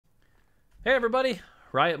Hey everybody,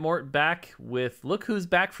 Riot Mort back with look who's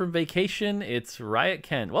back from vacation. It's Riot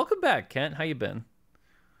Kent. Welcome back, Kent. How you been?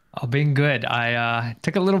 Oh, being good. I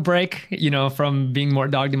took a little break, from being more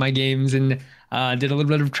dogged in my games and did a little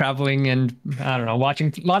bit of traveling and I don't know,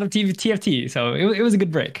 watching a lot of TFT. So it was a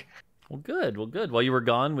good break. Well, good. Well, good. While you were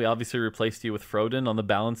gone, we obviously replaced you with Froden on the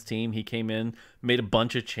balance team. He came in, made a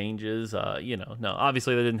bunch of changes. No,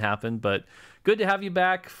 obviously that didn't happen, but good to have you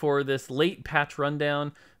back for this late patch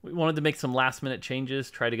rundown. We wanted to make some last minute changes,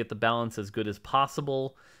 try to get the balance as good as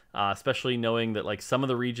possible. Especially knowing that like some of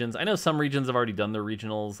the regions, I know some regions have already done their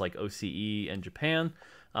regionals, like OCE and Japan,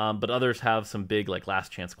 but others have some big like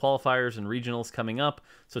last chance qualifiers and regionals coming up.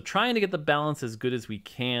 So trying to get the balance as good as we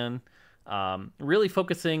can. Really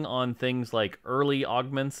focusing on things like early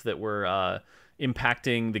augments that were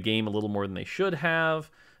impacting the game a little more than they should have,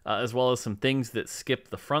 as well as some things that skip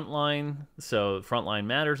the front line. So front line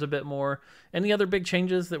matters a bit more. Any other big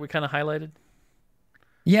changes that we kind of highlighted?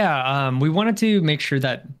 Yeah, we wanted to make sure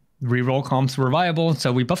that reroll comps were viable,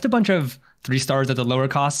 so we buffed a bunch of 3 stars at the lower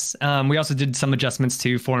costs. We also did some adjustments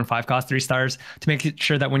to 4 and 5 cost 3 stars to make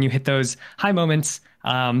sure that when you hit those high moments,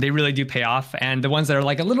 they really do pay off. And the ones that are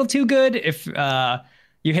like a little too good, if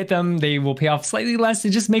you hit them, they will pay off slightly less. To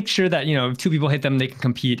just make sure that if 2 people hit them, they can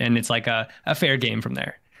compete, and it's like a fair game from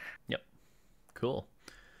there. Yep. Cool.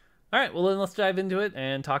 All right, well then let's dive into it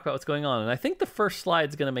and talk about what's going on. And I think the first slide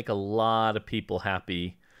is going to make a lot of people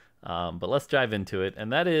happy, but let's dive into it.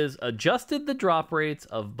 And that is adjusted the drop rates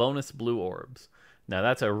of bonus blue orbs. Now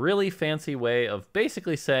that's a really fancy way of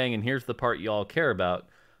basically saying, and here's the part you all care about,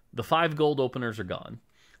 the 5 gold openers are gone.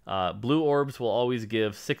 Blue orbs will always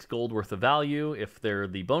give 6 gold worth of value if they're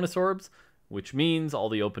the bonus orbs, which means all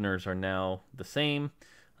the openers are now the same.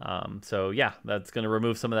 So yeah, that's going to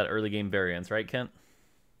remove some of that early game variance, right, Kent?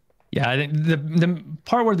 Yeah, I think the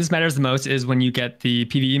part where this matters the most is when you get the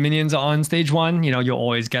PvE minions on stage one. You'll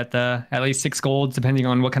always get the at least 6 gold, depending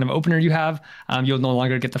on what kind of opener you have. You'll no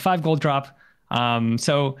longer get the 5 gold drop.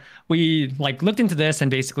 So we looked into this, and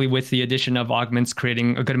basically with the addition of augments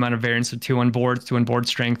creating a good amount of variance with 2 on boards, 2 on board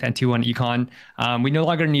strength, and 2 on econ, we no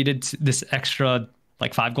longer needed this extra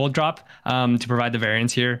 5 gold drop to provide the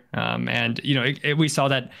variance here. We saw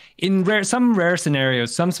that in some rare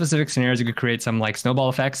scenarios, some specific scenarios, you could create some snowball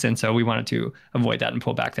effects. And so we wanted to avoid that and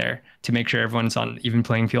pull back there to make sure everyone's on even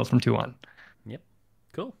playing field from 2 on. Yep.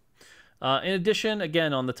 Cool. In addition,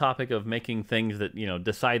 again, on the topic of making things that,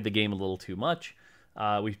 decide the game a little too much,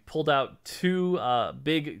 we pulled out 2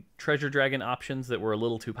 big treasure dragon options that were a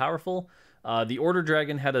little too powerful. The Order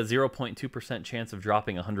Dragon had a 0.2% chance of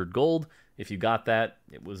dropping 100 gold. If you got that,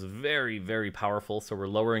 it was very, very powerful. So we're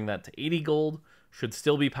lowering that to 80 gold. Should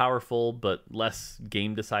still be powerful, but less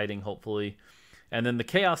game deciding, hopefully. And then the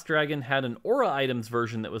Chaos Dragon had an Aura Items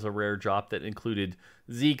version that was a rare drop that included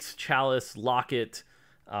Zeke's Chalice, Locket,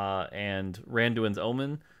 and Randuin's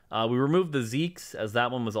Omen. We removed the Zeke's as that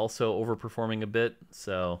one was also overperforming a bit,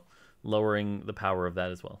 so lowering the power of that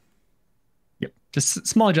as well. Yep. Just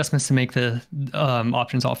small adjustments to make the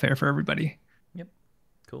options all fair for everybody. Yep.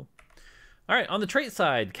 Cool. All right, on the trait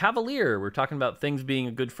side, Cavalier. We're talking about things being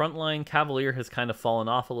a good frontline. Cavalier has kind of fallen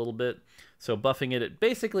off a little bit, so buffing it at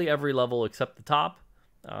basically every level except the top.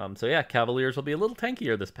 So yeah, Cavaliers will be a little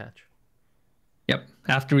tankier this patch. Yep.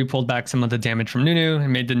 After we pulled back some of the damage from Nunu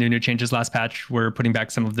and made the Nunu changes last patch, we're putting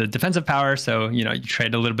back some of the defensive power. So, you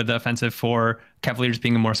trade a little bit of the offensive for Cavaliers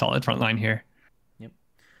being a more solid front line here. Yep.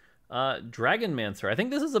 Dragonmancer. I think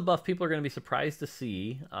this is a buff people are going to be surprised to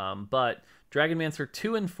see, but Dragonmancer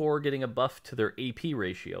 2 and 4 getting a buff to their AP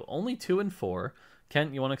ratio. Only 2 and 4.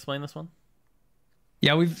 Kent, you want to explain this one?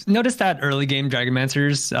 Yeah, we've noticed that early game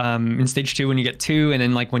Dragonmancers in stage 2, when you get 2, and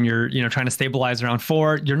then when you're trying to stabilize around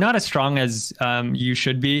 4, you're not as strong as you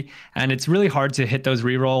should be, and it's really hard to hit those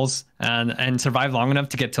rerolls and survive long enough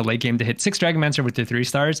to get to late game to hit 6 Dragonmancer with the 3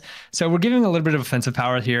 stars. So we're giving a little bit of offensive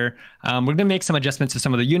power here. We're going to make some adjustments to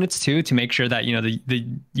some of the units too to make sure that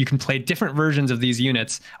you can play different versions of these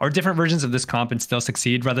units or different versions of this comp and still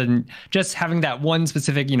succeed, rather than just having that one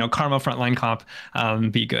specific Karma frontline comp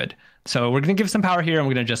be good. So we're going to give some power here, and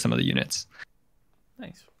we're going to adjust some of the units.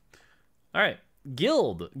 Nice. All right.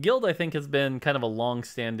 Guild. Guild, I think, has been kind of a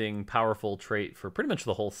long-standing, powerful trait for pretty much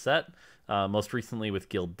the whole set. Most recently with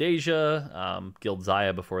Guild Deja, Guild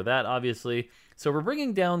Zaya before that, obviously. So we're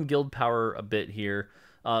bringing down guild power a bit here.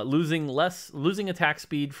 Losing attack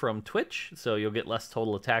speed from Twitch, so you'll get less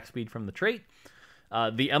total attack speed from the trait.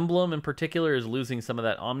 The emblem in particular is losing some of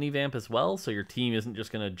that Omnivamp as well, so your team isn't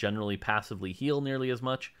just going to generally passively heal nearly as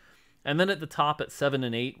much. And then at the top at 7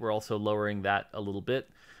 and 8, we're also lowering that a little bit.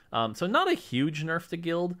 So not a huge nerf to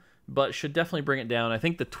Guild, but should definitely bring it down. I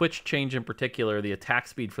think the Twitch change in particular, the attack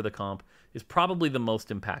speed for the comp, is probably the most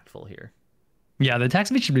impactful here. Yeah, the attack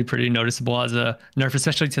speed should be pretty noticeable as a nerf,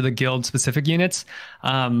 especially to the guild specific units.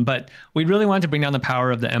 But we really want to bring down the power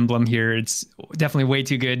of the emblem here. It's definitely way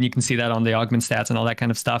too good, and you can see that on the augment stats and all that kind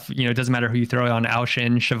of stuff. You know, it doesn't matter who you throw it on,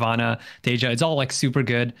 Aoshin, Shyvana, Deja, it's all like super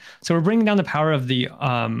good. So we're bringing down the power of the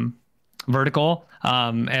vertical,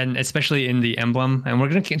 and especially in the emblem. And we're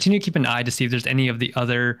going to continue to keep an eye to see if there's any of the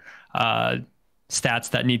other stats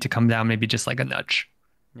that need to come down, maybe just like a nudge.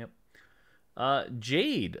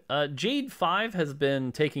 Jade. Jade 5 has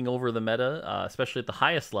been taking over the meta, especially at the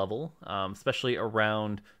highest level, especially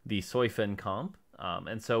around the Soifen comp.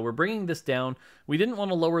 And so we're bringing this down. We didn't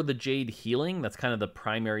want to lower the Jade healing. That's kind of the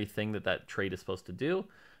primary thing that trait is supposed to do.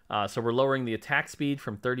 So we're lowering the attack speed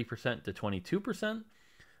from 30% to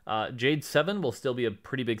 22%. Jade 7 will still be a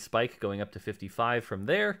pretty big spike, going up to 55 from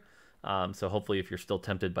there. So hopefully if you're still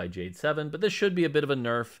tempted by Jade 7, but this should be a bit of a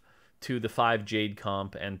nerf to the 5 Jade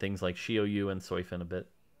comp and things like Xiaoyu and Soifen a bit.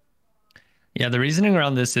 Yeah, the reasoning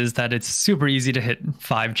around this is that it's super easy to hit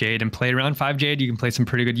 5 Jade and play around 5 Jade. You can play some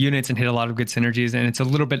pretty good units and hit a lot of good synergies, and it's a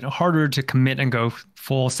little bit harder to commit and go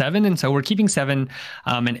full 7. And so we're keeping 7,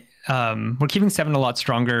 and we're keeping 7 a lot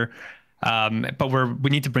stronger. But we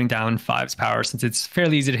need to bring down 5's power since it's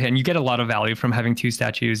fairly easy to hit, and you get a lot of value from having 2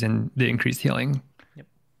 statues and the increased healing.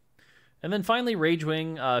 And then finally,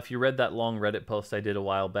 Ragewing. If you read that long Reddit post I did a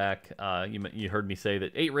while back, you heard me say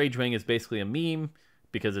that 8 Ragewing is basically a meme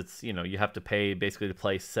because it's, you have to pay basically to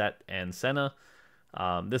play Set and Senna.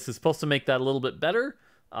 This is supposed to make that a little bit better.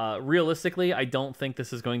 Realistically, I don't think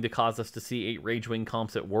this is going to cause us to see 8 Ragewing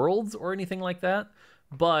comps at Worlds or anything like that,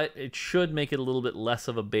 but it should make it a little bit less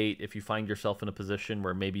of a bait if you find yourself in a position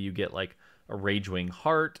where maybe you get like a Ragewing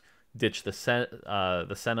Heart, ditch the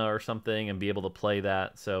Senna or something, and be able to play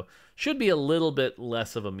that. So should be a little bit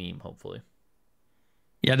less of a meme, hopefully.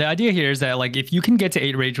 Yeah, the idea here is that like if you can get to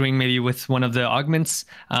 8 Ragewing maybe with one of the augments,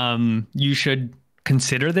 you should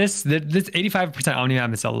consider this. This 85%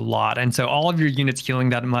 Omniam is a lot, and so all of your units healing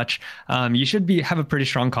that much, you should have a pretty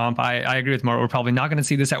strong comp. I agree with Mort. We're probably not going to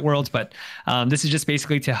see this at Worlds, but this is just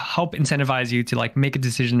basically to help incentivize you to like make a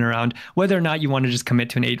decision around whether or not you want to just commit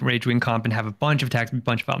to an 8 Ragewing comp and have a bunch of attacks, a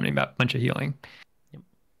bunch of Omnium, a bunch of healing. Yep.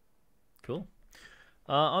 Cool.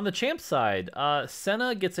 On the champ side,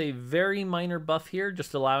 Senna gets a very minor buff here,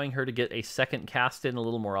 just allowing her to get a second cast in a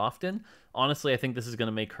little more often. Honestly, I think this is going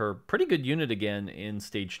to make her a pretty good unit again in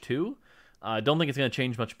Stage 2. I don't think it's going to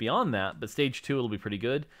change much beyond that, but Stage 2 it'll be pretty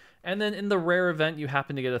good. And then in the rare event you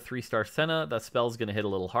happen to get a 3-star Senna, that spell's going to hit a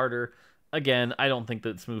little harder. Again, I don't think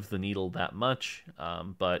that it moves the needle that much,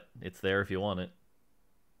 but it's there if you want it.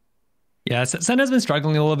 Yeah, Senna's been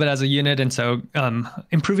struggling a little bit as a unit, and so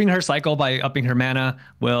improving her cycle by upping her mana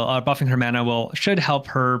buffing her mana should help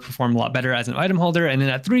her perform a lot better as an item holder. And then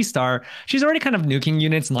at 3-star, she's already kind of nuking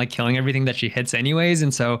units and like killing everything that she hits anyways.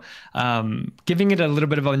 And so giving it a little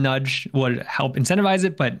bit of a nudge would help incentivize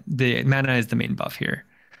it, but the mana is the main buff here.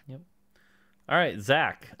 Yep. All right,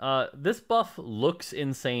 Zach. This buff looks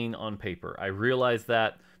insane on paper. I realize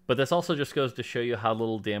that, but this also just goes to show you how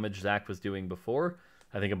little damage Zach was doing before.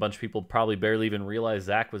 I think a bunch of people probably barely even realized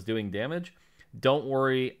Zach was doing damage. Don't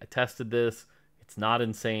worry, I tested this. It's not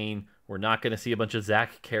insane. We're not going to see a bunch of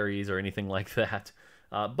Zach carries or anything like that.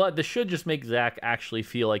 But this should just make Zach actually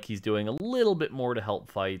feel like he's doing a little bit more to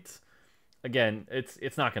help fights. Again,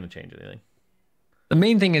 it's not going to change anything. The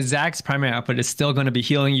main thing is Zach's primary output is still going to be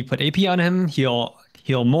healing. You put AP on him, he'll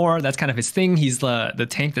heal more. That's kind of his thing. He's the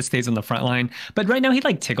tank that stays on the front line. But right now he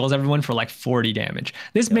like tickles everyone for like 40 damage.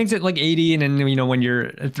 This makes it like 80, and then when you're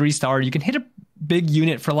a 3-star, you can hit a big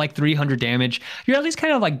unit for like 300 damage. You're at least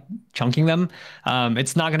kind of like chunking them.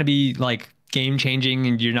 It's not going to be like game changing,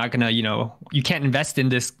 and you're not going to, you can't invest in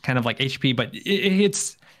this kind of like HP, but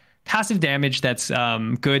it's passive damage that's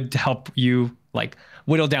good to help you like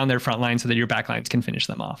whittle down their front line so that your back lines can finish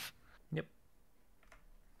them off. Yep.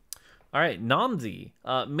 All right, Namzi.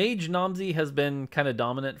 Mage Namzi has been kind of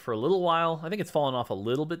dominant for a little while. I think it's fallen off a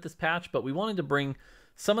little bit this patch, but we wanted to bring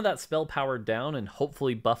some of that spell power down and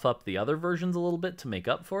hopefully buff up the other versions a little bit to make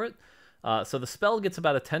up for it. So the spell gets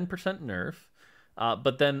about a 10% nerf,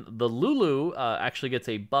 but then the Lulu actually gets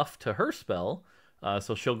a buff to her spell,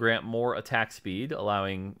 so she'll grant more attack speed,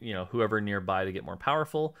 allowing whoever nearby to get more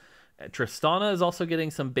powerful. Tristana is also getting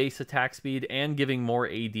some base attack speed and giving more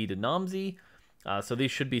AD to Namzi. So these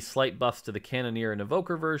should be slight buffs to the Cannoneer and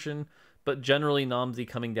Evoker version, but generally Namzi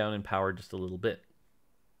coming down in power just a little bit.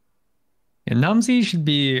 Yeah, Namzi should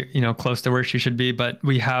be, close to where she should be, but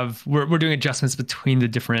we're doing adjustments between the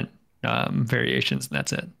different variations, and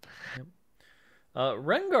that's it.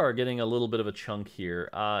 Rengar getting a little bit of a chunk here.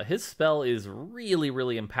 His spell is really,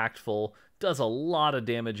 really impactful, does a lot of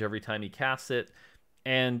damage every time he casts it.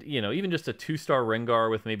 And, even just a 2-star Rengar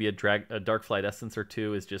with maybe a Darkflight Essence or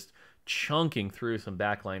two is just chunking through some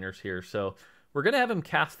backliners here. So we're going to have him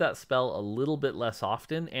cast that spell a little bit less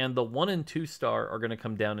often, and the 1 and 2-star are going to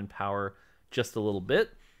come down in power just a little bit.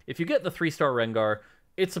 If you get the 3-star Rengar,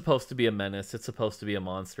 it's supposed to be a menace. It's supposed to be a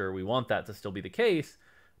monster. We want that to still be the case.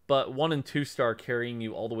 But 1 and 2-star carrying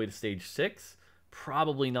you all the way to stage 6,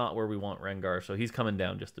 probably not where we want Rengar. So he's coming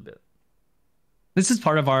down just a bit. This is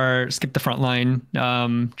part of our skip the front line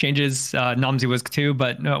changes. Namzi was too,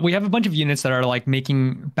 but we have a bunch of units that are like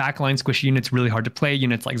making backline squishy units really hard to play.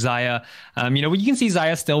 Units like Xayah. You can see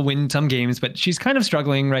Xayah still win some games, but she's kind of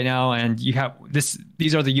struggling right now. And you have this.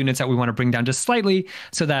 These are the units that we want to bring down just slightly,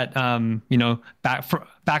 so that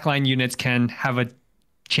backline units can have a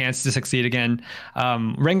chance to succeed again.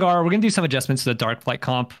 Rengar, we're going to do some adjustments to the Darkflight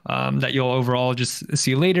comp that you'll overall just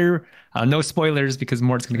see later. No spoilers because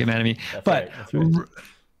Mort's going to get mad at me. That's right.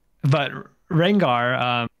 But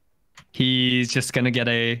Rengar, he's just going to get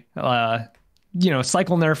a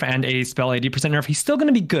cycle nerf and a spell 80% nerf. He's still going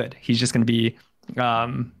to be good. He's just going to be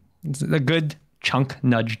a good chunk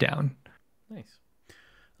nudge down. Nice.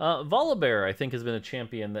 Volibear, I think, has been a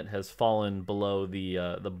champion that has fallen below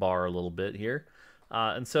the bar a little bit here.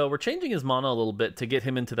 And so we're changing his mana a little bit to get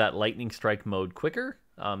him into that lightning strike mode quicker.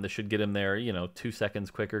 This should get him there, 2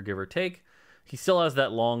 seconds quicker, give or take. He still has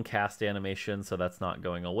that long cast animation, so that's not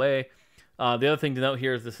going away. The other thing to note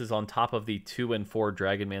here is this is on top of the 2 and 4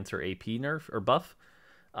 Dragonmancer AP nerf or buff.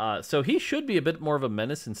 So he should be a bit more of a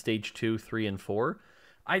menace in stage 2, 3, and 4.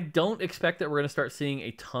 I don't expect that we're going to start seeing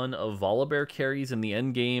a ton of Volibear carries in the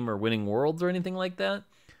end game or winning worlds or anything like that.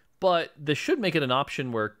 But this should make it an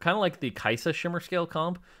option where, kind of like the Kai'Sa Shimmer Scale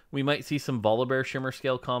comp, we might see some Volibear Shimmer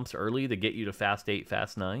Scale comps early to get you to fast 8,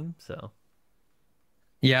 fast 9. So,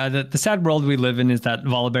 yeah, the sad world we live in is that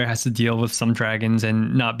Volibear has to deal with some dragons,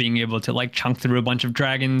 and not being able to like chunk through a bunch of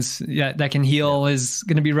dragons that can heal is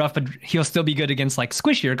going to be rough. But he'll still be good against like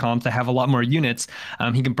squishier comps that have a lot more units.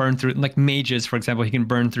 He can burn through, like mages, for example. He can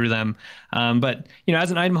burn through them. But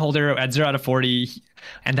as an item holder at 0 out of 40,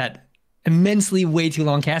 and that immensely way too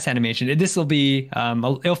long cast animation, this will be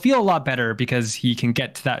it'll feel a lot better because he can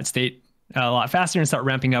get to that state a lot faster and start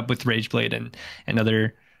ramping up with Rageblade and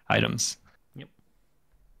other items. Yep.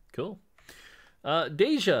 Cool.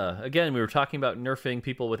 Deja, again, we were talking about nerfing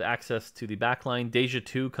people with access to the backline. Deja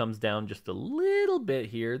 2 comes down just a little bit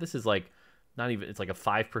here. This is like it's like a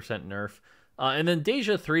 5% nerf. And then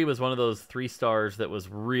Deja 3 was one of those 3 stars that was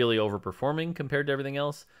really overperforming compared to everything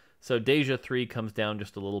else. So Deja 3 comes down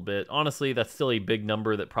just a little bit. Honestly, that's still a big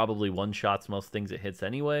number that probably one-shots most things it hits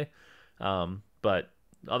anyway. But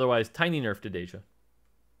otherwise, tiny nerf to Deja.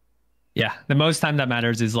 Yeah, the most time that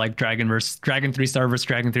matters is like Dragon 3-star versus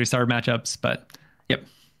Dragon 3-star matchups. But yep,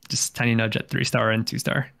 just tiny nudge at 3-star and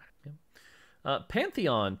 2-star.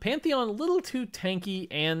 Pantheon. Pantheon, a little too tanky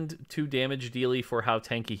and too damage dealy for how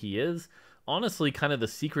tanky he is. Honestly, kind of the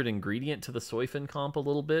secret ingredient to the Soifin comp a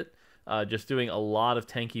little bit. Just doing a lot of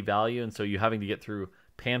tanky value, and so you having to get through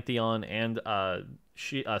Pantheon and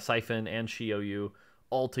Siphon and Shioyu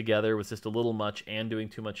all together was just a little much and doing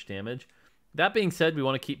too much damage. That being said, we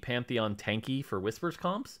want to keep Pantheon tanky for Whispers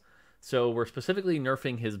comps, so we're specifically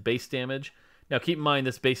nerfing his base damage. Now keep in mind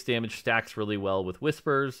this base damage stacks really well with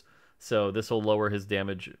Whispers, so this will lower his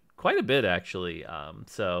damage quite a bit actually.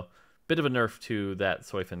 So bit of a nerf to that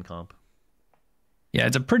Soifin comp. Yeah,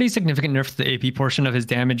 it's a pretty significant nerf to the AP portion of his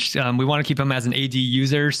damage. We want to keep him as an AD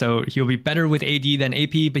user, so he'll be better with AD than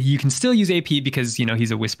AP, but you can still use AP because,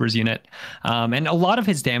 he's a Whispers unit. And a lot of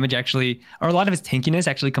his damage actually, or a lot of his tankiness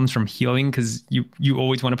actually comes from healing, because you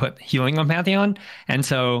always want to put healing on Pantheon. And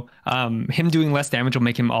so him doing less damage will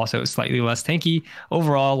make him also slightly less tanky.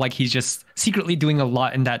 Overall, like he's just secretly doing a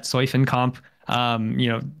lot in that Soifin comp.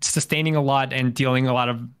 Sustaining a lot and dealing a lot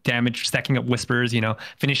of damage, stacking up Whispers,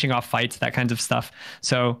 finishing off fights, that kinds of stuff.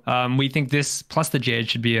 So we think this plus the Jade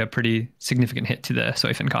should be a pretty significant hit to the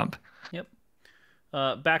Soifin comp. Yep.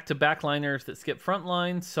 Back to backliners that skip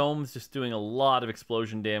frontline. Soam's just doing a lot of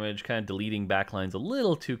explosion damage, kind of deleting backlines a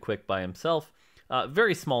little too quick by himself.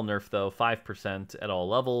 Very small nerf, though, 5% at all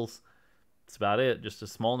levels. That's about it. Just a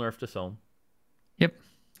small nerf to Soam. Yep.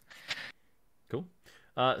 Cool.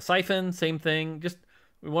 Siphon, same thing. Just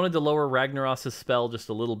we wanted to lower Ragnaros' spell just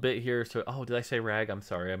a little bit here. So, did I say Rag? I'm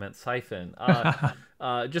sorry, I meant Siphon.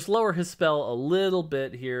 Just lower his spell a little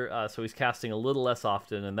bit here, so he's casting a little less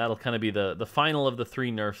often, and that'll kind of be the final of the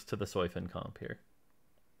 3 nerfs to the Soifin comp here.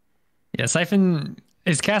 Yeah, Siphon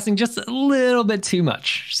is casting just a little bit too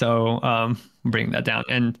much. So bring that down.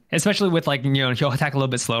 And especially with like, he'll attack a little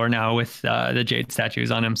bit slower now with the Jade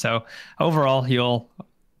statues on him. So overall, he'll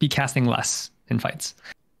be casting less in fights.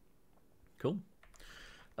 Cool.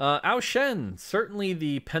 Ao Shen, certainly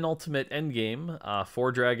the penultimate endgame.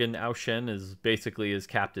 4-dragon Ao Shen is basically as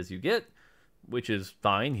capped as you get, which is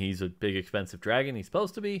fine. He's a big, expensive dragon. He's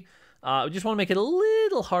supposed to be. We just want to make it a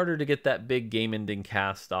little harder to get that big game-ending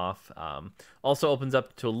cast off. Also opens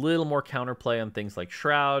up to a little more counterplay on things like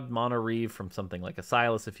Shroud, Mono Reeve from something like a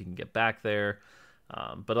Silas if you can get back there.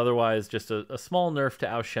 But otherwise, just a small nerf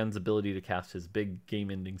to Ao Shen's ability to cast his big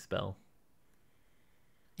game-ending spell.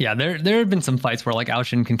 Yeah, there have been some fights where like Ao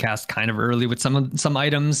Shen can cast kind of early with some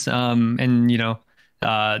items, and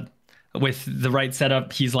with the right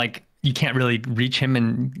setup, he's like you can't really reach him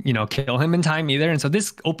and kill him in time either. And so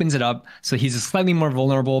this opens it up so he's slightly more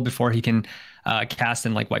vulnerable before he can cast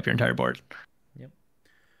and like wipe your entire board.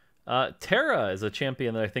 Yep. Terra is a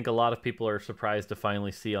champion that I think a lot of people are surprised to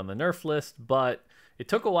finally see on the nerf list, but it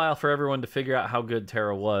took a while for everyone to figure out how good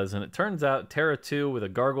Terra was, and it turns out Terra 2 with a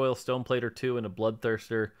Gargoyle Stoneplater 2 and a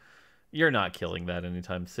Bloodthirster, you're not killing that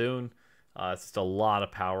anytime soon. It's just a lot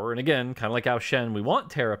of power. And again, kind of like Ao Shen, we want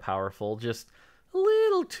Terra powerful, just a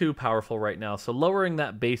little too powerful right now. So lowering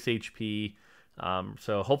that base HP.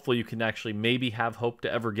 So hopefully you can actually maybe have hope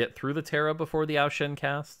to ever get through the Terra before the Ao Shen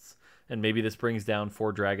casts. And maybe this brings down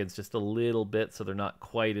 4 dragons just a little bit so they're not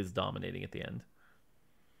quite as dominating at the end.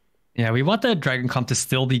 Yeah, we want the Dragon comp to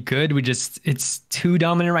still be good. It's too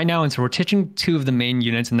dominant right now, and so we're teaching 2 of the main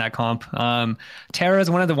units in that comp. Terra is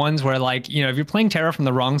one of the ones where like, if you're playing Terra from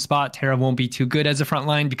the wrong spot, Terra won't be too good as a front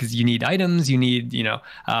line because you need items, you need,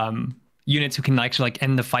 units who can actually like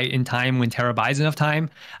end the fight in time when Terra buys enough time.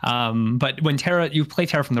 But when you play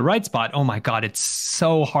Terra from the right spot, oh my God, it's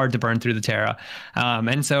so hard to burn through the Terra.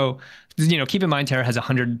 And so, keep in mind Terra has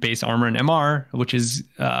 100 base armor and MR, which is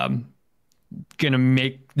gonna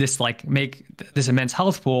make this immense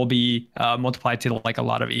health pool be multiplied to like a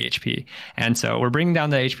lot of EHP. And so we're bringing down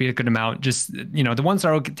the HP a good amount. Just the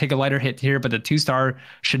 1-star will take a lighter hit here, but the 2-star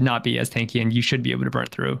should not be as tanky, and you should be able to burn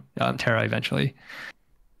through Terra eventually.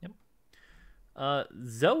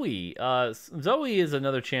 Zoe is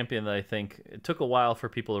another champion that I think it took a while for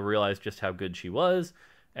people to realize just how good she was,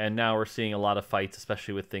 and now we're seeing a lot of fights,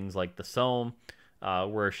 especially with things like the Sohm,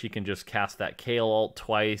 where she can just cast that Kale ult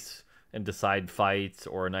twice and decide fights,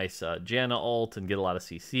 or a nice Janna ult and get a lot of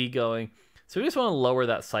CC going. So we just want to lower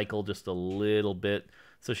that cycle just a little bit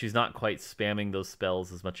so she's not quite spamming those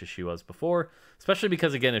spells as much as she was before, especially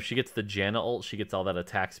because, again, if she gets the Janna ult, she gets all that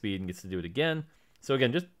attack speed and gets to do it again. So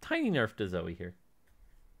again, just tiny nerf to Zoe here.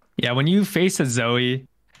 Yeah, when you face a Zoe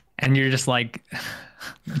and you're just like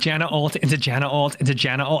Janna ult into Janna ult into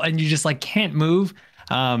Janna ult, and you just like can't move.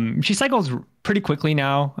 She cycles pretty quickly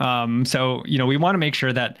now. So, we want to make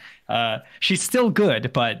sure that she's still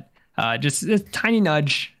good, but just a tiny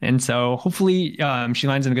nudge. And so hopefully she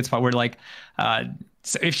lands in a good spot where like,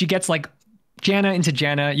 so if she gets like Janna into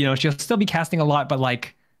Janna, she'll still be casting a lot, but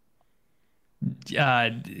like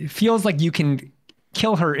feels like you can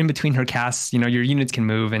kill her in between her casts. Your units can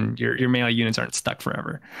move and your melee units aren't stuck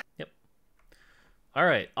forever. Yep. All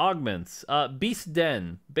right, augments. Beast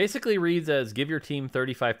Den basically reads as give your team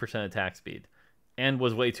 35% attack speed, and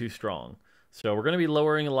was way too strong. So we're going to be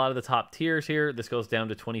lowering a lot of the top tiers here. This goes down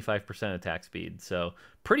to 25% attack speed. So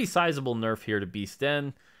pretty sizable nerf here to Beast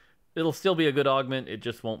Den. It'll still be a good augment. It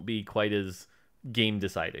just won't be quite as game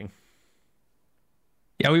deciding.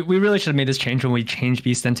 Yeah, we really should have made this change when we changed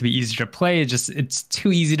Beast Den to be easier to play. It's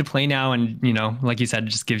too easy to play now, and like you said,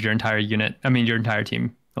 it just gives your entire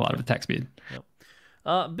team a lot of attack speed.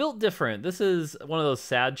 Yep. Built different. This is one of those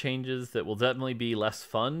sad changes that will definitely be less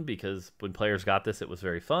fun, because when players got this, it was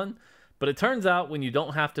very fun. But it turns out when you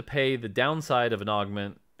don't have to pay the downside of an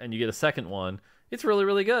augment and you get a second one, it's really,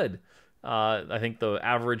 really good. I think the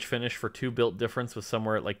average finish for 2 built difference was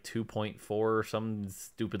somewhere at like 2.4 or some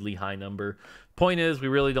stupidly high number. Point is, we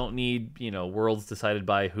really don't need, worlds decided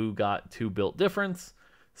by who got 2 built difference.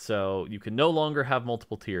 So you can no longer have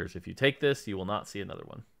multiple tiers. If you take this, you will not see another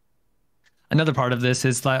one. Another part of this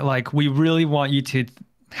is that like we really want you to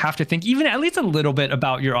have to think even at least a little bit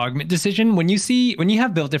about your augment decision. When you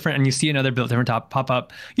have built different and you see another built different pop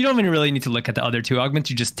up, you don't even really need to look at the other 2 augments.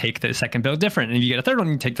 You just take the second built different, and if you get a third one,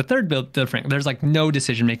 you take the third built different. There's like no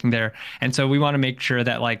decision making there. And so we want to make sure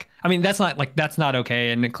that that's not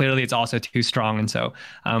okay. And clearly it's also too strong. And so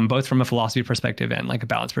both from a philosophy perspective and like a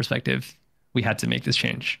balance perspective, we had to make this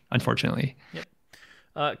change, unfortunately.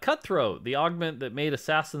 Yep. Cutthroat, the augment that made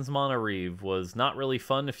Assassin's Mono Reeve, was not really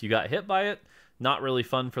fun if you got hit by it. Not really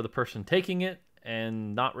fun for the person taking it,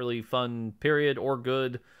 and not really fun, period, or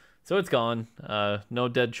good. So it's gone. No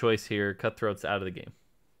dead choice here. Cutthroat's out of the game.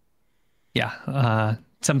 Yeah.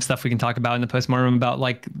 Some stuff we can talk about in the postmortem about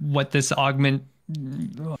like what this augment,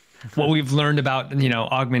 what we've learned about,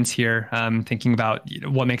 augments here. Thinking about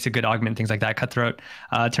what makes a good augment, things like that. Cutthroat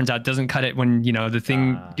turns out doesn't cut it when,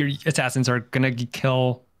 your assassins are going to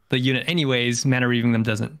kill the unit anyways. Mana reaving them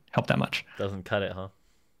doesn't help that much. Doesn't cut it, huh?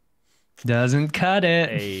 Doesn't cut it.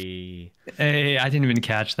 Hey, I didn't even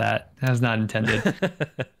catch that. That was not intended.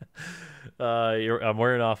 I'm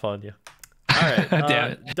wearing off on you. All right.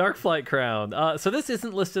 Damn it. Darkflight Crown. So this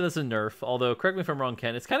isn't listed as a nerf, although correct me if I'm wrong,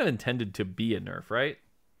 Ken. It's kind of intended to be a nerf, right?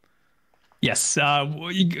 Yes,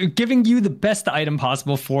 giving you the best item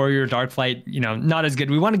possible for your Darkflight, not as good.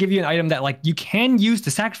 We want to give you an item that like you can use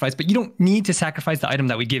to sacrifice, but you don't need to sacrifice the item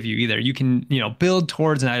that we give you either. You can, build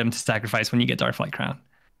towards an item to sacrifice when you get Darkflight Crown.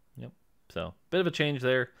 Yep. So bit of a change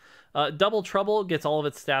there. Double Trouble gets all of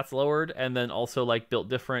its stats lowered, and then also like built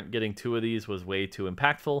different. Getting 2 of these was way too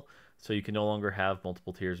impactful, so you can no longer have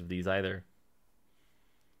multiple tiers of these either.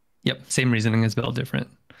 Yep, same reasoning as built different.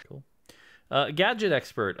 Cool. Gadget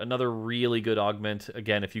Expert, another really good augment.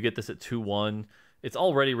 Again, if you get this at 2-1, it's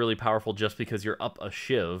already really powerful just because you're up a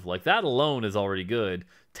shiv. Like, that alone is already good.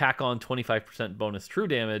 Tack on 25% bonus true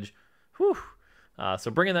damage. Whew.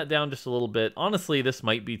 So bringing that down just a little bit. Honestly, this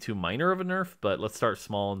might be too minor of a nerf, but let's start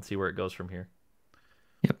small and see where it goes from here.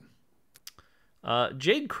 Yep.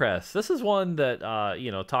 Jade Crest. This is one that,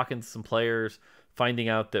 talking to some players, finding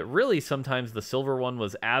out that really sometimes the silver one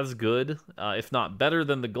was as good, if not better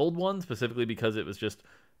than the gold one, specifically because it was just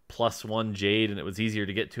 +1 Jade and it was easier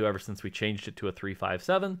to get to ever since we changed it to a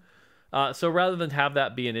 3/5/7. So rather than have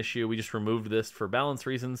that be an issue, we just removed this for balance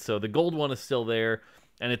reasons. So the gold one is still there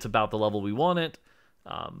and it's about the level we want it.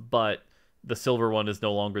 But the silver one is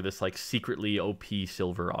no longer this like secretly OP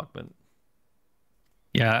silver augment.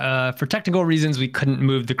 Yeah, for technical reasons, we couldn't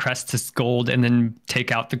move the crest to gold and then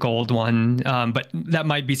take out the gold one. But that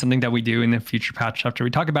might be something that we do in the future patch after we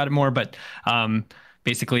talk about it more. But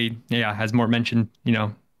basically, yeah, as Mort mentioned,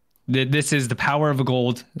 this is the power of a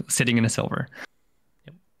gold sitting in a silver.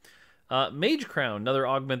 Yep. Mage Crown, another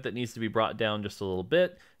augment that needs to be brought down just a little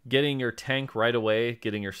bit. Getting your tank right away,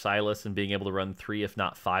 getting your Silas, and being able to run 3, if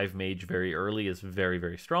not 5 mage very early is very,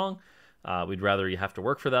 very strong. We'd rather you have to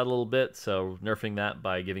work for that a little bit, so nerfing that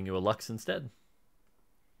by giving you a Lux instead.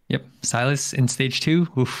 Yep, Silas in stage 2,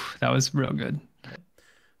 oof, that was real good.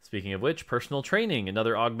 Speaking of which, personal training,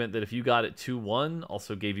 another augment that if you got it 2-1,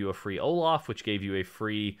 also gave you a free Olaf, which gave you a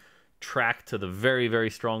free track to the very, very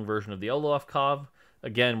strong version of the Olaf Cov.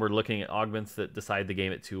 Again, we're looking at augments that decide the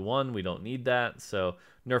game at 2-1. We don't need that, so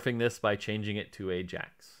nerfing this by changing it to a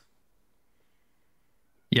Jax.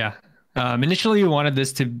 Yeah. Initially, we wanted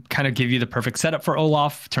this to kind of give you the perfect setup for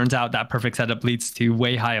Olaf. Turns out that perfect setup leads to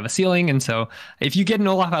way high of a ceiling. And so if you get an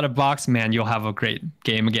Olaf out of box, man, you'll have a great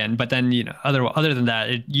game again. But then, other than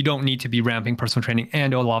that, you don't need to be ramping personal training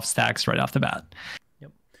and Olaf stacks right off the bat.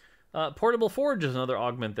 Yep. Portable Forge is another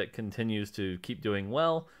augment that continues to keep doing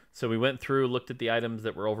well. So we went through, looked at the items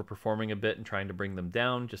that were overperforming a bit and trying to bring them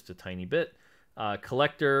down just a tiny bit.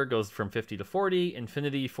 Collector goes from 50 to 40.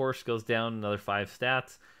 Infinity Force goes down another 5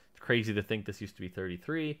 stats. It's crazy to think this used to be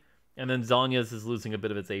 33. And then Zonya's is losing a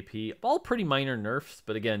bit of its AP. All pretty minor nerfs,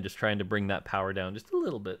 but again, just trying to bring that power down just a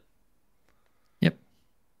little bit. Yep.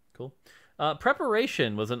 Cool.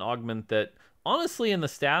 Preparation was an augment that, honestly, in the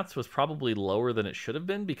stats was probably lower than it should have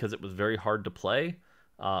been because it was very hard to play.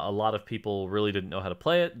 A lot of people really didn't know how to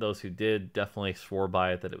play it. Those who did definitely swore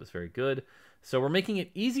by it that it was very good. So we're making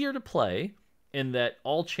it easier to play in that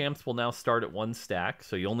all champs will now start at 1 stack.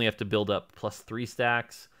 So you only have to build up +3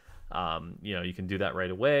 stacks. You can do that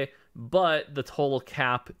right away. But the total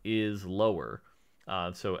cap is lower.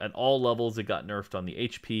 So at all levels, it got nerfed on the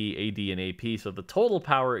HP, AD, and AP. So the total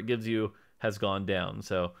power it gives you has gone down.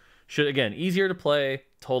 So easier to play,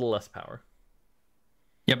 total less power.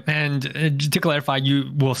 Yep, and to clarify, you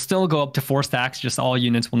will still go up to 4 stacks. Just all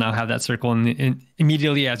units will now have that circle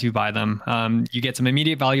immediately as you buy them. You get some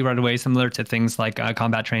immediate value right away, similar to things like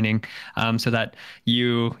combat training, so that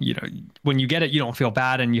when you get it, you don't feel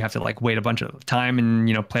bad and you have to like wait a bunch of time,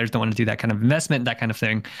 and players don't want to do that kind of investment, that kind of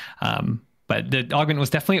thing. But the augment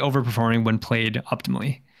was definitely overperforming when played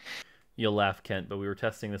optimally. You'll laugh, Kent, but we were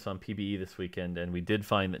testing this on PBE this weekend, and we did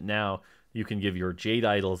find that now you can give your Jade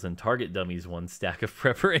Idols and target dummies 1 stack of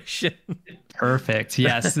preparation. Perfect.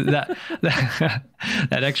 Yes, that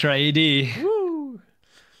extra AD. Woo!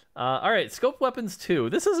 All right, Scope Weapons 2.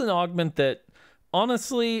 This is an augment that,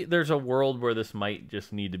 honestly, there's a world where this might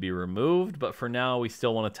just need to be removed, but for now, we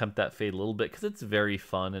still want to tempt that fate a little bit because it's very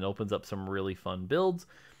fun and opens up some really fun builds.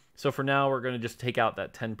 So for now, we're going to just take out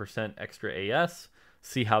that 10% extra AS,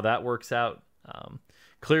 see how that works out.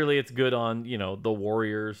 Clearly, it's good on, the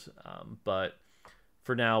warriors, but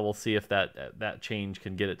for now, we'll see if that change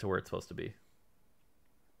can get it to where it's supposed to be.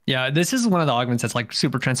 Yeah, this is one of the augments that's like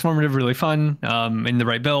super transformative, really fun, in the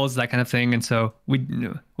right builds, that kind of thing. And so we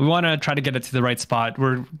want to try to get it to the right spot.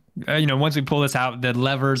 We're, once we pull this out, the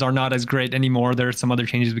levers are not as great anymore. There are some other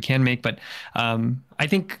changes we can make, but I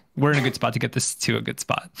think we're in a good spot to get this to a good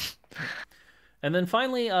spot. And then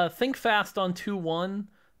finally, think fast on 2-1.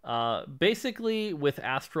 Basically, with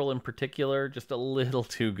Astral in particular, just a little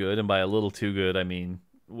too good. And by a little too good, I mean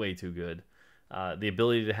way too good. The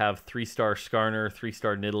ability to have 3-star Skarner,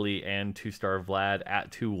 3-star Nidalee, and 2-star Vlad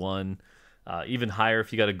at 2-1. Even higher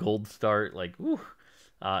if you got a gold start. Like, whew.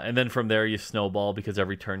 And then from there, you snowball because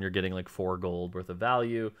every turn you're getting like 4 gold worth of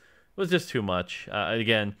value. It was just too much.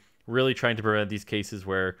 Again, really trying to prevent these cases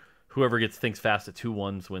where whoever gets Thinks Fast at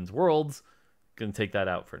 2-1s wins Worlds. Gonna take that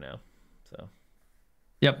out for now. So.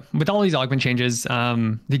 Yep. With all these augment changes,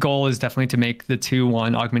 the goal is definitely to make the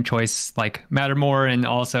 2-1 augment choice like matter more. And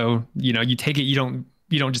also, you take it, you don't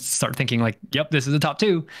just start thinking like, yep, this is the top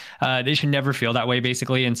 2. They should never feel that way,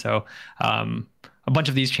 basically. And so a bunch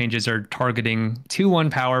of these changes are targeting 2-1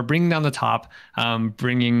 power, bringing down the top,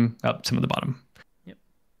 bringing up some of the bottom. Yep.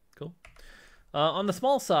 Cool. On the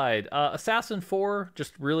small side, Assassin 4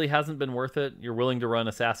 just really hasn't been worth it. You're willing to run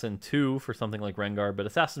Assassin 2 for something like Rengar, but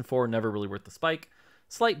Assassin 4 never really worth the spike.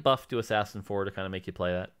 Slight buff to Assassin 4 to kind of make you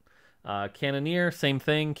play that. Cannoneer, same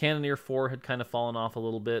thing. Cannoneer 4 had kind of fallen off a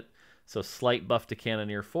little bit. So slight buff to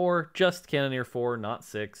Cannoneer 4. Just Cannoneer 4, not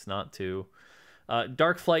 6, not 2.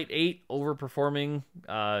 Dark Flight 8, overperforming.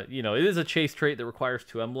 It is a chase trait that requires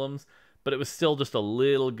 2 emblems, but it was still just a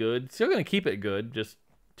little good. Still going to keep it good, just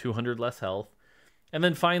 200 less health. And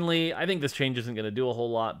then finally, I think this change isn't going to do a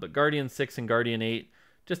whole lot, but Guardian 6 and Guardian 8,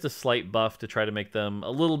 just a slight buff to try to make them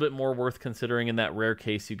a little bit more worth considering in that rare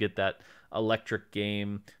case you get that electric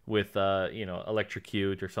game with,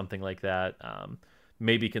 electrocute or something like that.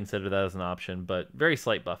 Maybe consider that as an option, but very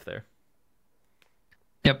slight buff there.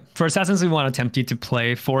 Yep. For Assassins, we want to tempt you to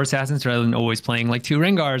play 4 Assassins rather than always playing like 2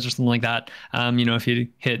 Rengars or something like that. If you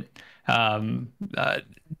hit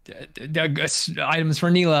items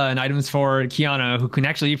for Neela and items for Kiana, who can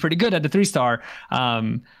actually be pretty good at the 3-star,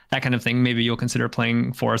 that kind of thing, maybe you'll consider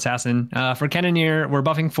playing 4 Assassin. For Cannoneer, we're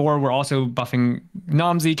buffing 4. We're also buffing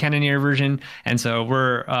Nomsy Cannoneer version, and so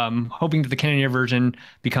we're hoping that the Cannoneer version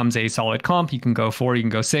becomes a solid comp. You can go 4, you can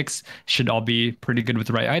go 6. Should all be pretty good with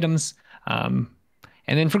the right items. And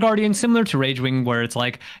then for Guardian, similar to Ragewing, where it's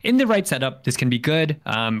like, in the right setup, this can be good.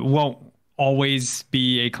 Won't always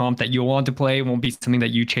be a comp that you'll want to play. It won't be something that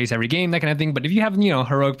you chase every game, that kind of thing. But if you have,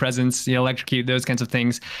 heroic presence, electrocute, those kinds of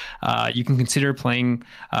things, you can consider playing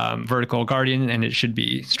Vertical Guardian, and it should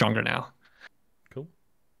be stronger now. Cool.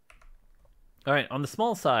 All right, on the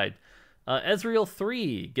small side, Ezreal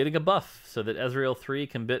 3 getting a buff so that Ezreal 3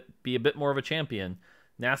 can be a bit more of a champion.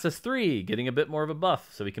 Nasus 3 getting a bit more of a buff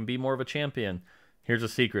so he can be more of a champion. Here's a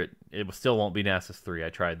secret. It still won't be Nasus 3. I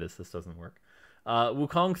tried this. This doesn't work.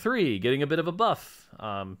 Wukong 3 getting a bit of a buff.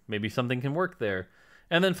 Maybe something can work there.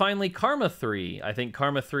 And then finally, Karma 3. I think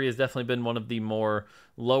Karma 3 has definitely been one of the more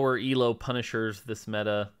lower elo punishers this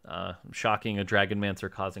meta. Shocking a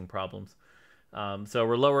Dragonmancer causing problems. So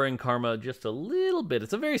we're lowering Karma just a little bit.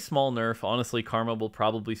 It's a very small nerf. Honestly, Karma will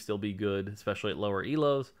probably still be good, especially at lower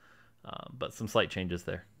elos. But some slight changes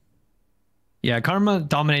there. Yeah, Karma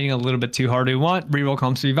dominating a little bit too hard. We want reroll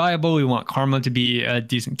comps to be viable. We want Karma to be a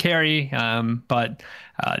decent carry, but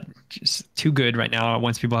just too good right now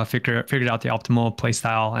once people have figured out the optimal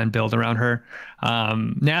playstyle and build around her.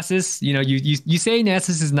 Nasus, you say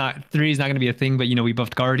Nasus is not going to be a thing, but we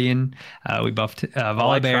buffed Guardian, we buffed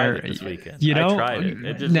Volibear. I tried it this weekend. I tried it.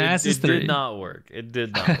 It did not work. It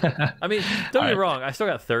did not work. I mean, don't get me wrong. I still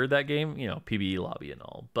got third that game, PBE lobby and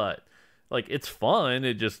all, but like it's fun.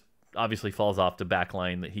 It just obviously falls off to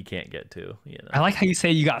backline that he can't get to. I like how you say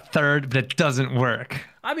you got third, but it doesn't work.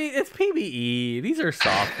 I mean, it's PBE. These are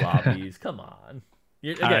soft lobbies. Come on.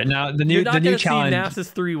 All right, now the new challenge. See Nasus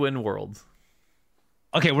 3 win Worlds.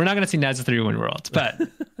 Okay, we're not going to see Nasus 3 win Worlds, but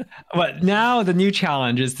now the new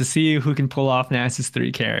challenge is to see who can pull off Nasus 3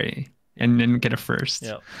 carry and then get a first.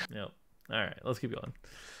 Yep. All right, let's keep going.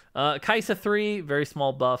 Kai'Sa 3, very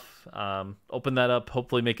small buff. Open that up.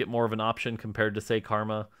 Hopefully make it more of an option compared to, say,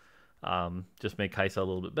 Karma. Just make Kai'Sa a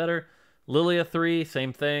little bit better. Lilia 3,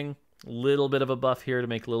 same thing. Little bit of a buff here to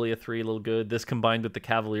make Lilia 3 a little good. This combined with the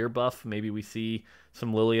Cavalier buff, maybe we see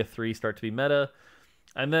some Lilia 3 start to be meta.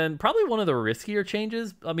 And then probably one of the riskier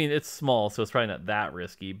changes, I mean, it's small, so it's probably not that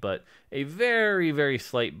risky, but a very, very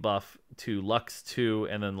slight buff to Lux 2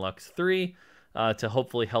 and then Lux 3 to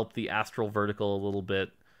hopefully help the Astral Vertical a little bit,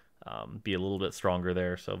 be a little bit stronger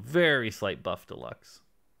there. So very slight buff to Lux.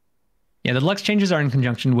 Yeah, the Lux changes are in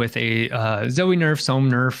conjunction with a Zoe nerf,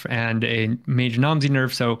 Sohm nerf, and a Mage Nomsy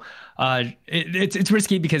nerf. So it's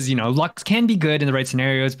risky because, you know, Lux can be good in the right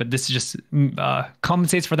scenarios, but this just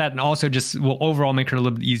compensates for that and also just will overall make her a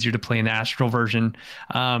little bit easier to play in the Astral version.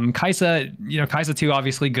 Kai'Sa, you know, Kai'Sa 2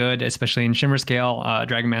 obviously good, especially in Shimmer Scale.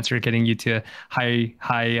 Dragonmancer getting you to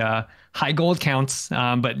high gold counts,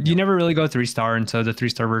 but you never really go 3-star, and so the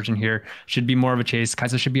 3-star version here should be more of a chase.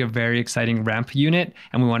 Kai'Sa should be a very exciting ramp unit,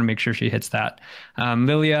 and we want to make sure she hits that.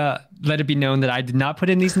 Lilia, let it be known that I did not put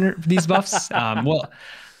in these buffs. Well,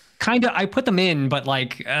 kind of, I put them in, but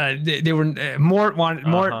like they were more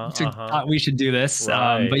thought we should do this.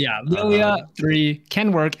 Right. But yeah, Lilia 3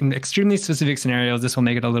 can work in extremely specific scenarios. This will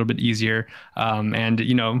make it a little bit easier. And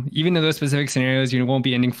you know, even in those specific scenarios, you won't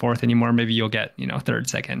be ending 4th anymore. Maybe you'll get, you know, 3rd,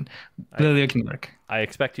 2nd. Lilia can work. I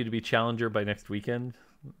expect you to be challenger by next weekend.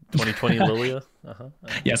 2020 Lilia.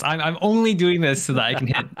 Yes, I'm only doing this so that I can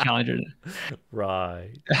hit challenger.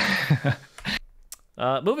 Right.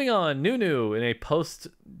 Moving on, Nunu in a post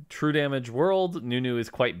True Damage world. Nunu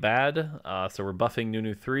is quite bad, so we're buffing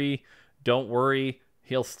Nunu 3. Don't worry,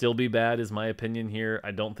 he'll still be bad is my opinion here.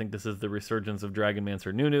 I don't think this is the resurgence of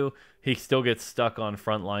Dragonmancer Nunu. He still gets stuck on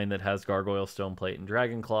frontline that has Gargoyle, Stoneplate, and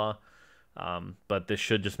Dragonclaw, but this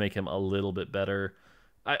should just make him a little bit better.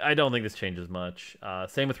 I don't think this changes much.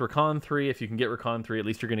 Same with Rakan 3. If you can get Rakan 3, at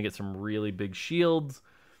least you're going to get some really big shields.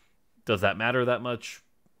 Does that matter that much?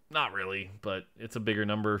 Not really, but it's a bigger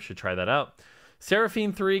number. Should try that out.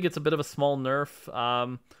 Seraphine 3 gets a bit of a small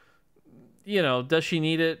nerf. You know, does she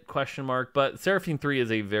need it? Question mark. But Seraphine 3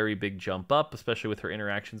 is a very big jump up, especially with her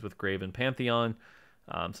interactions with Grave and Pantheon.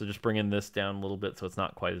 So just bringing this down a little bit so it's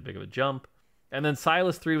not quite as big of a jump. And then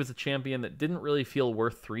Sylas 3 was a champion that didn't really feel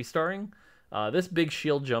worth 3-starring. This big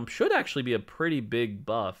shield jump should actually be a pretty big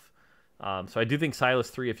buff. So I do think Sylas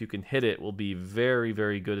 3, if you can hit it, will be very,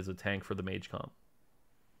 very good as a tank for the mage comp.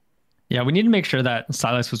 Yeah, we need to make sure that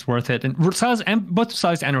Sylas was worth it. And Sylas and both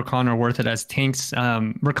Sylas and Rakan are worth it as tanks.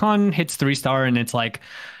 Rakan hits 3-star and it's like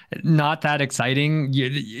not that exciting.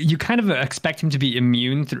 You kind of expect him to be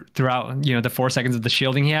immune throughout, you know, the 4 seconds of the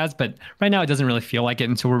shielding he has, but right now it doesn't really feel like it.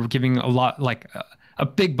 And so we're giving a lot, like a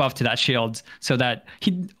big buff to that shield so that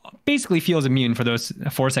he basically feels immune for those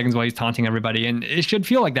 4 seconds while he's taunting everybody. And it should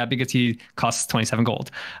feel like that because he costs 27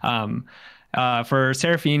 gold. For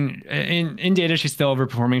Seraphine, in data, she's still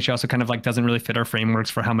overperforming. She also kind of like doesn't really fit our frameworks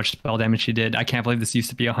for how much spell damage she did. I can't believe this used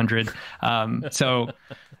to be 100. So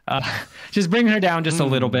just bring her down just a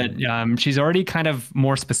little bit. She's already kind of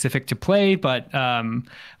more specific to play, but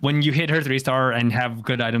when you hit her 3-star and have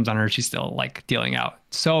good items on her, she's still like dealing out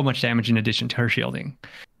so much damage in addition to her shielding.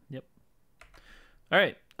 Yep. All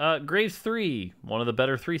right. Graves 3, one of the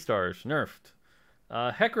better 3-stars, nerfed.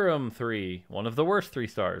 Hecarim 3, one of the worst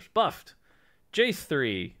 3-stars, buffed. Jace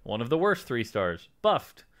 3, one of the worst 3-stars,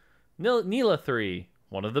 buffed. Neela 3,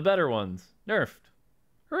 one of the better ones, nerfed.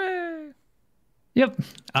 Hooray! Yep.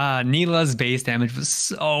 Neela's base damage was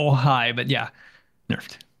so high, but yeah,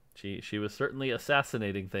 nerfed. She was certainly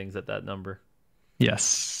assassinating things at that number.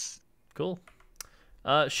 Yes. Cool.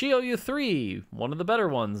 Xiaoyu 3, one of the better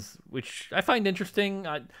ones, which I find interesting.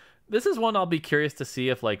 This is one I'll be curious to see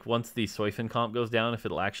if, like, once the Soifin comp goes down, if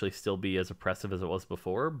it'll actually still be as oppressive as it was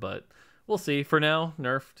before, but we'll see. For now,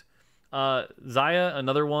 nerfed. Xayah,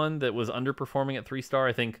 another one that was underperforming at 3-star.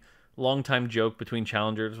 I think long-time joke between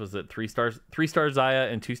challengers was that 3-star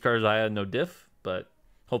Xayah and 2-star Xayah no diff, but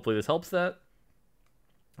hopefully this helps that.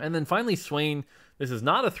 And then finally Swain. This is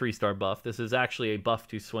not a 3-star buff. This is actually a buff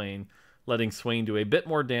to Swain, letting Swain do a bit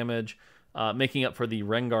more damage, making up for the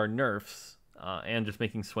Rengar nerfs, and just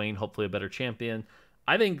making Swain hopefully a better champion.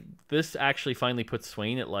 I think this actually finally puts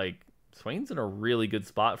Swain at, like, Swain's in a really good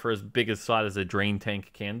spot for as big a spot as a drain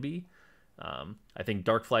tank can be. I think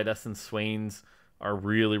Darkflight Essence Swains are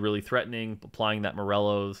really, really threatening, applying that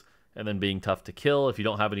Morello's and then being tough to kill. If you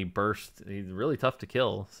don't have any burst, he's really tough to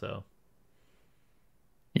kill. So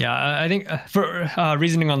yeah, I think for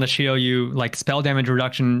reasoning on the Xiaoyu, like spell damage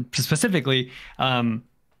reduction specifically,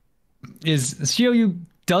 is Xiaoyu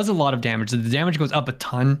does a lot of damage. The damage goes up a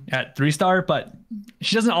ton at 3-star, but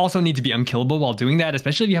she doesn't also need to be unkillable while doing that,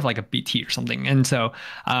 especially if you have like a BT or something. And so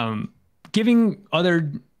giving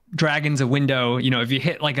other dragons a window, you know, if you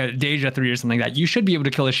hit like a Deja 3 or something like that, you should be able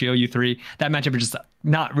to kill a Xiaoyu 3. That matchup is just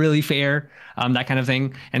not really fair, that kind of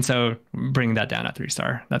thing. And so bringing that down at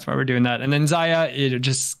 3-star, that's why we're doing that. And then Xayah, it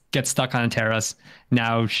just get stuck on Terras.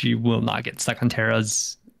 Now she will not get stuck on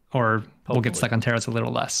Terras, or will get stuck on Terras a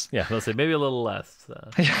little less. Yeah, let's say maybe a little less.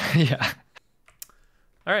 Yeah.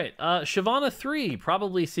 All right, Shyvana 3,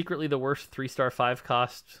 probably secretly the worst 3-star 5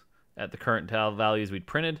 cost at the current values we'd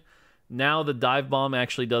printed. Now the dive bomb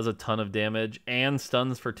actually does a ton of damage and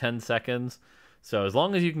stuns for 10 seconds. So as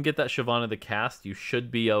long as you can get that Shyvana to cast, you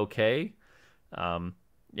should be okay.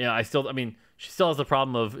 Yeah, she still has the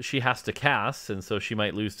problem of she has to cast, and so she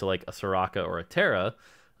might lose to like a Soraka or a Terra,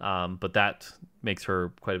 but that makes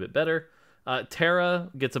her quite a bit better. Terra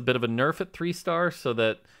gets a bit of a nerf at 3-star, so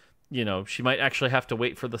that, you know, she might actually have to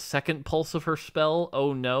wait for the second pulse of her spell.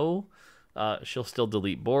 Oh no. She'll still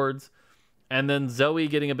delete boards. And then Zoe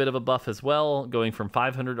getting a bit of a buff as well, going from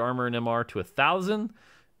 500 armor and MR to 1,000.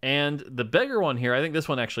 And the bigger one here, I think this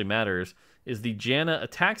one actually matters, is the Janna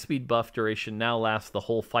attack speed buff duration now lasts the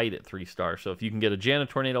whole fight at 3-star. So if you can get a Janna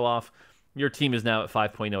tornado off, your team is now at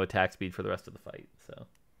 5.0 attack speed for the rest of the fight. So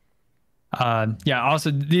yeah, also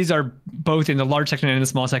these are both in the large section and in the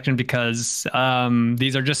small section because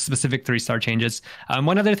these are just specific 3-star changes.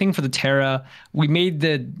 One other thing for the Terra, we made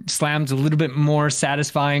the slams a little bit more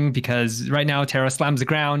satisfying because right now Terra slams the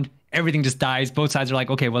ground, everything just dies. Both sides are like,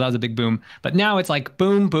 okay, well, that was a big boom. But now it's like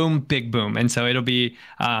boom, boom, big boom. And so it'll be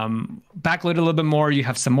backloaded a little bit more. You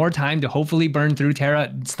have some more time to hopefully burn through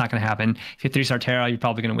Terra. It's not going to happen. If you 3-star Terra, you're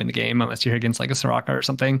probably going to win the game unless you're against like a Soraka or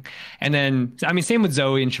something. And then, I mean, same with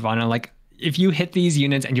Zoe and Shyvana. Like, if you hit these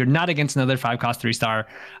units and you're not against another 5-cost 3-star,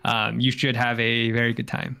 you should have a very good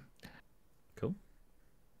time. Cool.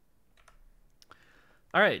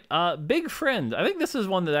 All right. Big Friend. I think this is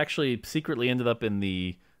one that actually secretly ended up in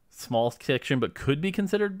the small section, but could be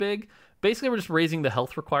considered big. Basically, we're just raising the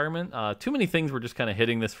health requirement. Too many things, we're just kind of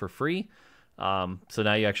hitting this for free. So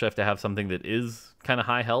now you actually have to have something that is kind of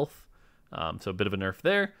high health. So a bit of a nerf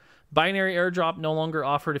there. Binary airdrop no longer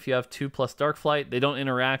offered if you have 2+ Darkflight. They don't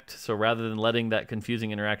interact, so rather than letting that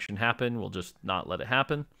confusing interaction happen, we'll just not let it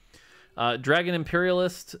happen. Dragon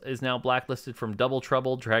Imperialist is now blacklisted from Double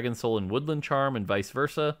Trouble, Dragon Soul, and Woodland Charm, and vice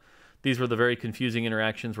versa. These were the very confusing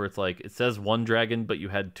interactions where it's like, it says one dragon, but you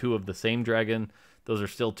had 2 of the same dragon. Those are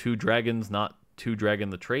still 2 dragons, not 2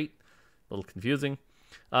 dragon the trait. A little confusing.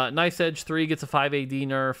 Nice Edge 3 gets a 5 AD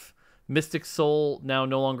nerf. Mystic Soul now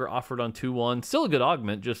no longer offered on 2-1. Still a good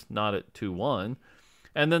augment, just not at 2-1.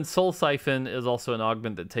 And then Soul Siphon is also an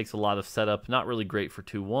augment that takes a lot of setup. Not really great for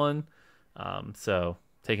 2-1. So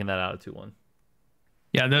taking that out of 2-1.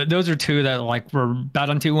 Yeah, those are 2 that like were bad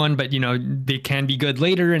on 2-1, but you know, they can be good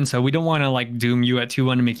later. And so we don't want to like doom you at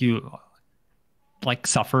 2-1 to make you like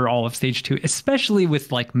suffer all of stage 2, especially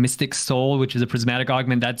with like Mystic Soul, which is a prismatic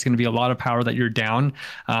augment. That's going to be a lot of power that you're down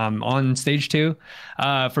on stage 2.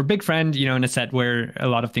 For Big Friend, you know, in a set where a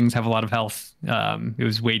lot of things have a lot of health, it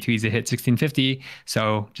was way too easy to hit 1650.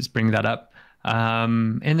 So just bring that up.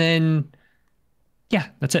 And then, yeah,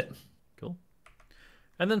 that's it. Cool.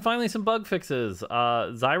 And then finally, some bug fixes.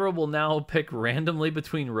 Zyra will now pick randomly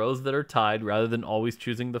between rows that are tied rather than always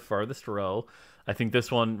choosing the farthest row. I think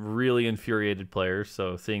this one really infuriated players,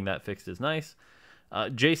 so seeing that fixed is nice.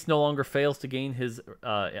 Jace no longer fails to gain his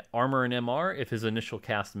armor and MR if his initial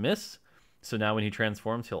cast miss. So now when he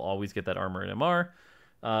transforms, he'll always get that armor and MR.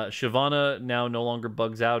 Shyvana now no longer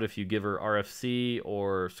bugs out if you give her RFC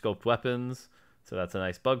or scoped weapons. So that's a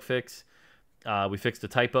nice bug fix. We fixed a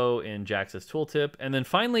typo in Jax's tooltip. And then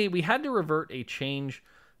finally, we had to revert a change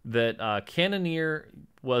that Cannoneer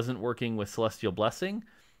wasn't working with Celestial Blessing.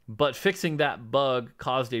 But fixing that bug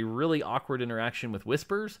caused a really awkward interaction with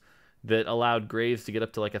Whispers that allowed Graves to get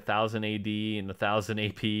up to like 1,000 AD and 1,000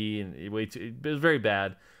 AP, and it was very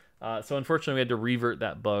bad. So unfortunately, we had to revert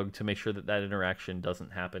that bug to make sure that that interaction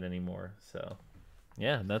doesn't happen anymore. So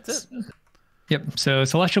yeah, that's it. Yep. So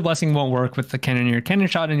Celestial Blessing won't work with the Cannoneer Cannon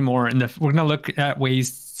Shot anymore, and we're gonna look at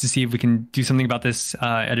ways to see if we can do something about this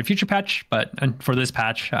at a future patch. But for this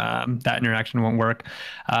patch, that interaction won't work.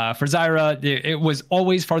 For Zyra, it was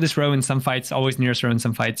always farthest row in some fights, always nearest row in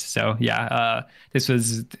some fights. So yeah, this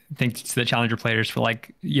was thanks to the challenger players for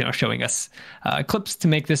like showing us clips to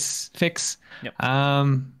make this fix. Yep.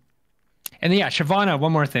 And then, yeah, Shyvana,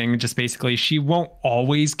 one more thing, just basically, she won't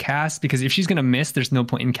always cast because if she's going to miss, there's no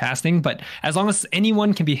point in casting. But as long as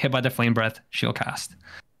anyone can be hit by the Flame Breath, she'll cast.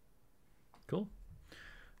 Cool.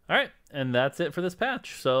 All right. And that's it for this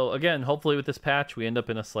patch. So, again, hopefully with this patch, we end up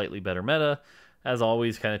in a slightly better meta. As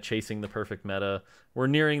always, kind of chasing the perfect meta. We're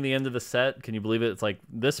nearing the end of the set. Can you believe it? It's like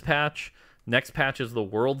this patch, next patch is the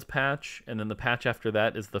Worlds patch, and then the patch after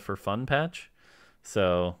that is the For Fun patch.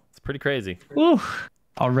 So, it's pretty crazy. Ooh.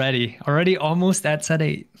 Already almost at set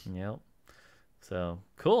 8. Yep. So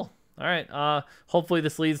cool. All right. Hopefully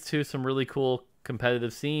this leads to some really cool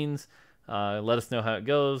competitive scenes. Let us know how it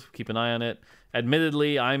goes. Keep an eye on it.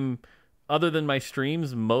 Admittedly, I'm, other than my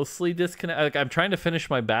streams, mostly disconnected. Like, I'm trying to finish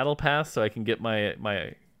my battle pass so I can get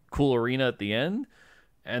my cool arena at the end.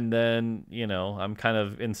 And then, you know, I'm kind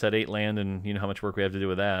of in set 8 land, and you know how much work we have to do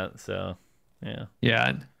with that. So, yeah.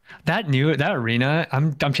 Yeah. That arena,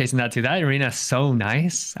 I'm chasing that too. That arena is so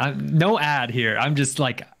nice. No ad here. I'm just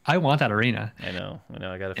like, I want that arena. I know.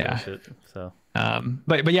 I got to finish it. So.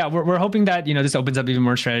 But yeah, we're hoping that, you know, this opens up even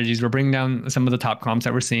more strategies. We're bringing down some of the top comps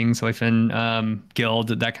that we're seeing, Soifin,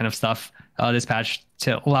 Guild, that kind of stuff, this patch,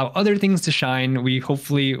 to allow other things to shine. We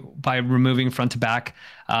hopefully, by removing front to back,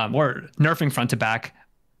 or nerfing front to back,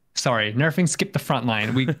 nerfing skip the front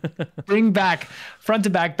line, we bring back front to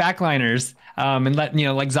back backliners, and let, you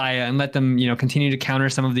know, like Xayah, and let them, you know, continue to counter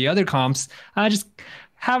some of the other comps. Just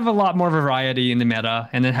have a lot more variety in the meta,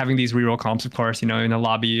 and then having these reroll comps, of course, you know, in the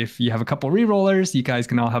lobby, if you have a couple rerollers, you guys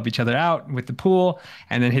can all help each other out with the pool,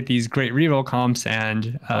 and then hit these great reroll comps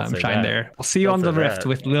and shine there. We'll see you on the Rift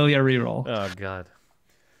with Lilia reroll. Oh God!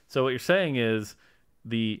 So what you're saying is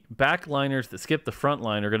the backliners that skip the front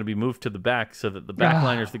line are going to be moved to the back, so that the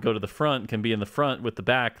backliners that go to the front can be in the front with the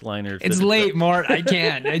backliners. It's late, Mort. I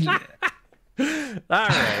can't. All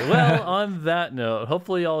right. Well, on that note,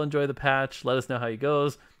 hopefully y'all enjoy the patch. Let us know how it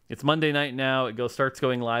goes. It's Monday night now. It starts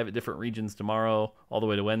going live at different regions tomorrow, all the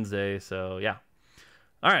way to Wednesday. So yeah.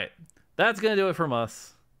 All right. That's going to do it from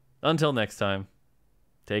us. Until next time,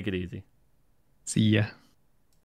 take it easy. See ya.